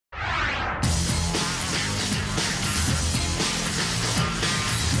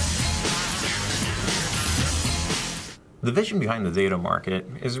The vision behind the data market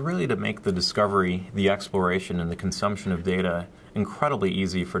is really to make the discovery, the exploration, and the consumption of data incredibly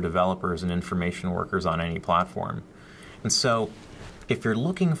easy for developers and information workers on any platform. And so, if you're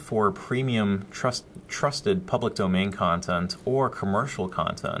looking for premium, trusted public domain content or commercial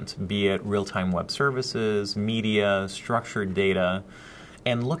content, be it real-time web services, media, structured data,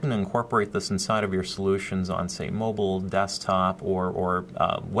 and looking to incorporate this inside of your solutions on, say, mobile, desktop, or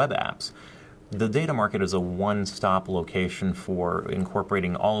web apps, the data market is a one-stop location for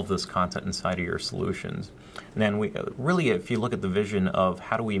incorporating all of this content inside of your solutions. And then really, if you look at the vision of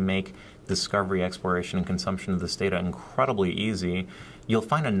how do we make discovery, exploration, and consumption of this data incredibly easy, you'll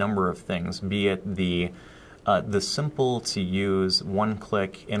find a number of things, be it the simple-to-use,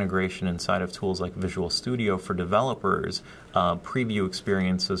 one-click integration inside of tools like Visual Studio for developers, preview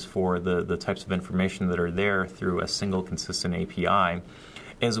experiences for the types of information that are there through a single consistent API,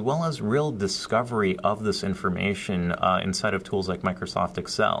 as well as real discovery of this information inside of tools like Microsoft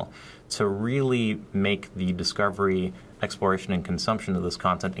Excel to really make the discovery, exploration, and consumption of this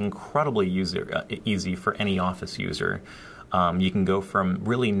content incredibly easy for any Office user. You can go from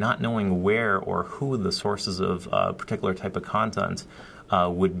really not knowing where or who the sources of a particular type of content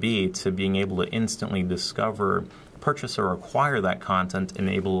would be to being able to instantly discover, purchase, or acquire that content, and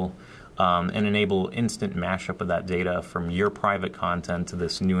enable instant mashup of that data from your private content to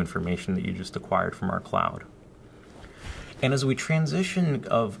this new information that you just acquired from our cloud. And as we transition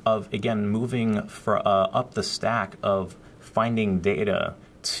of again, moving up the stack of finding data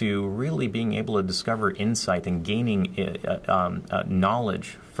to really being able to discover insight and gaining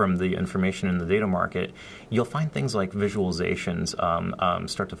knowledge from the information in the data market, you'll find things like visualizations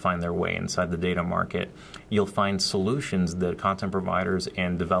start to find their way inside the data market. You'll find solutions that content providers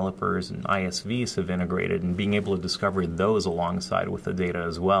and developers and ISVs have integrated, and being able to discover those alongside with the data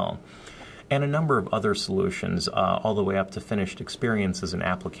as well. And a number of other solutions, all the way up to finished experiences and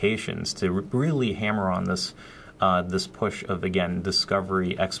applications, to really hammer on this push of, again,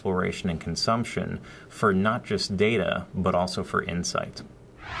 discovery, exploration, and consumption for not just data, but also for insight.